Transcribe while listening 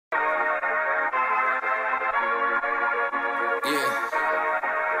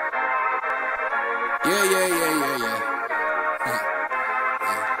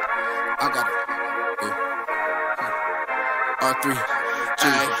R3G.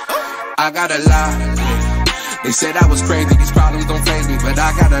 I got a lot. They said I was crazy, these problems don't faze me, but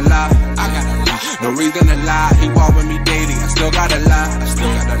I got a lot. No reason to lie, he walk with me daily, I still got a lot.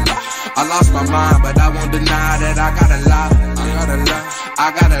 I lost my mind, but I won't deny that I got a lot.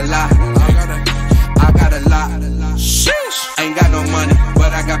 I got a lot. Sheesh. Ain't got no money,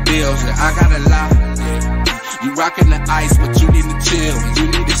 but I got bills, and I got a lot. You rockin' the ice, but you need to chill, you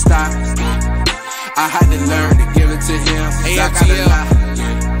need to stop. I had to learn to give it to him, I got a lot.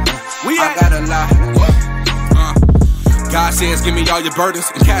 I got a lot. God says, give me all your burdens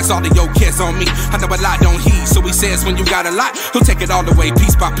and cast all of your cares on me. I know a lot don't heed, so he says when you got a lot, he'll take it all away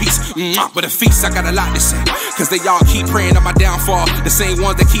piece by piece. But a feast, I got a lot to say, cause they all keep praying on my downfall. The same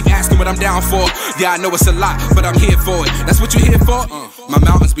ones that keep asking what I'm down for. Yeah, I know it's a lot, but I'm here for it. That's what you're here for? My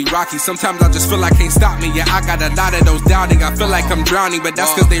mountains be rocky, sometimes I just feel like can't stop me. Yeah, I got a lot of those doubting, I feel like I'm drowning, but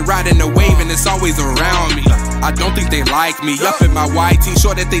that's cause they riding the wave and it's always around me. I don't think they like me, up in my white tee,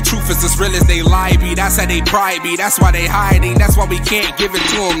 sure that they truth is as real as they lie be. That's how they pride me, that's why they hiding, that's why we can't give it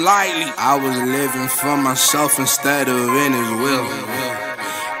to them lightly. I was living for myself instead of in his will.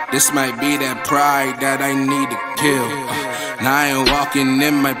 This might be that pride that I need to kill. Now I ain't walking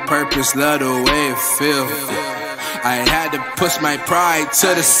in my purpose, love the way it feel. I had to push my pride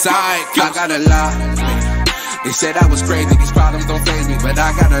to the side, I got a lot. They said I was crazy, these problems don't faze me, but I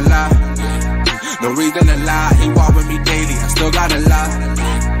got a lot. No reason to lie, he walk with me daily, I still got a lot.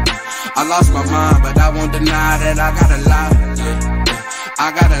 I lost my mind, but I won't deny that I got a lot.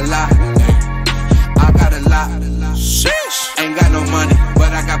 I got a lot. I got a lot. Sheesh. Ain't got no money,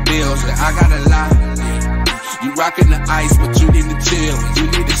 but I got bills, and I got a lot. You rockin' the ice, but you need to chill, you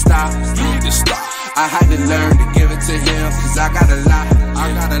need to stop. I had to learn to give it to him, cause I got a lot. I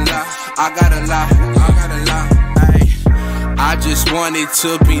got a lot. I just wanted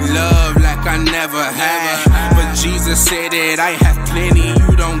to be loved like I never had, but Jesus said that I have plenty,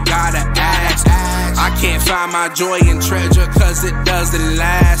 you don't gotta ask. I can't find my joy and treasure cause it doesn't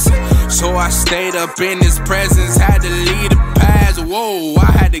last. So I stayed up in his presence, had to leave the past. Whoa,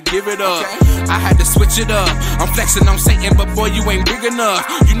 I had to give it up, I had to switch it up. I'm flexing on Satan, but boy, you ain't big enough.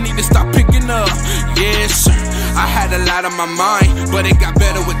 You need to stop picking up. Yes, sir. I had a lot on my mind, but it got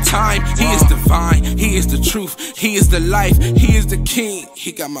better with time. He is divine, he is the truth, he is the life, he is the king.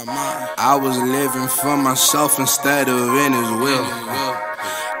 He got my mind. I was living for myself instead of in his will.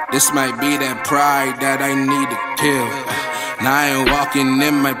 This might be that pride that I need to kill. Now I ain't walking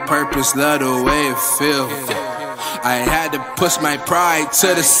in my purpose, love the way it feel. I had to push my pride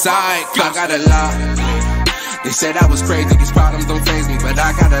to the side, I got a lot. They said I was crazy, these problems don't faze me, but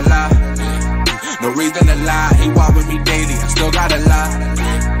I got a lot. No reason to lie, he walk with me daily, I still got a lot.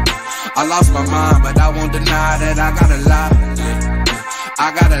 I lost my mind, but I won't deny that I got a lot.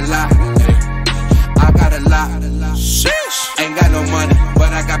 I got a lot. Sheesh. Ain't got no money,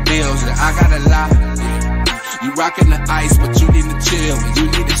 but I got bills, and I got a lot. You rockin' the ice, but you need to chill, you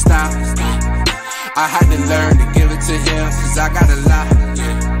need to stop. I had to learn to give it to him, cause I got a lot.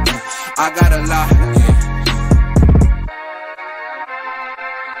 I got a lot.